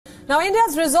Now,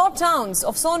 India's resort towns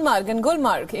of Sonmarg and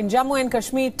Gulmarg in Jammu and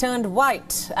Kashmir turned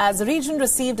white as the region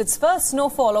received its first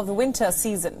snowfall of the winter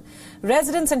season.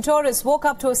 Residents and tourists woke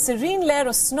up to a serene layer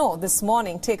of snow this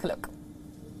morning. Take a look.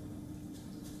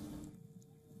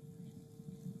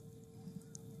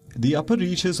 The upper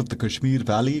reaches of the Kashmir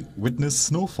Valley witnessed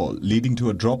snowfall, leading to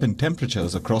a drop in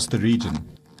temperatures across the region.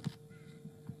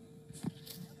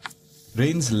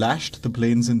 Rains lashed the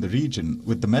plains in the region,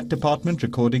 with the Met Department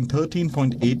recording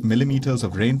 13.8 millimeters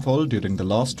of rainfall during the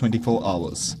last 24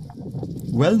 hours.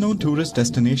 Well-known tourist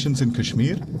destinations in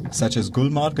Kashmir, such as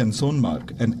Gulmarg and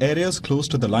Sonmarg, and areas close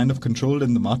to the line of control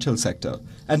in the Himachal sector,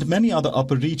 and many other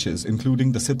upper reaches,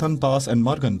 including the Sitan Pass and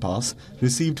Margan Pass,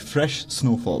 received fresh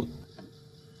snowfall.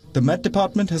 The Met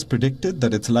Department has predicted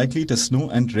that it's likely to snow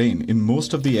and rain in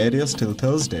most of the areas till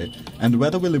Thursday, and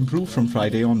weather will improve from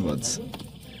Friday onwards.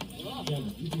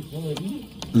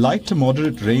 Light to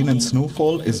moderate rain and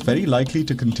snowfall is very likely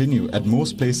to continue at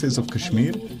most places of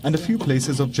Kashmir and a few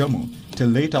places of Jammu till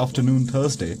late afternoon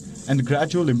Thursday, and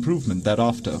gradual improvement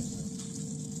thereafter.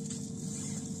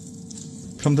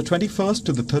 From the 21st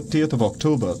to the 30th of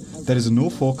October, there is no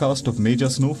forecast of major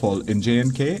snowfall in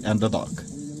J&K and Ladakh.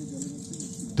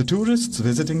 The tourists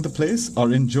visiting the place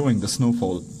are enjoying the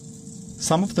snowfall.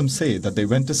 Some of them say that they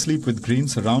went to sleep with green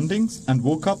surroundings and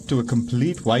woke up to a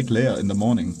complete white layer in the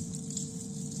morning.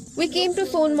 We came to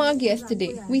Sonmarg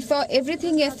yesterday. We saw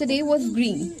everything yesterday was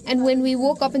green, and when we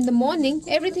woke up in the morning,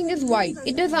 everything is white.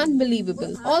 It is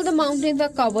unbelievable. All the mountains are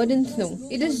covered in snow.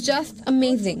 It is just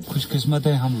amazing.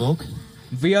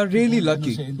 We are really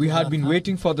lucky. We had been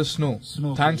waiting for the snow.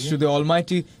 Thanks to the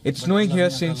Almighty, it's snowing here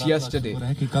since yesterday.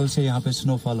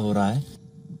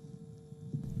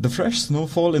 The fresh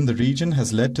snowfall in the region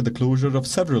has led to the closure of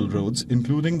several roads,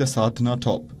 including the Sadhana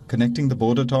Top, connecting the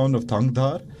border town of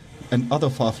Tangdhar and other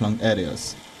far-flung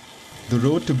areas. The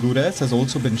road to Gurez has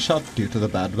also been shut due to the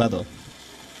bad weather.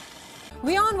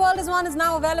 WION World is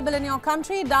now available in your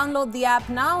country. Download the app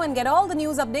now and get all the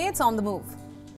news updates on the move.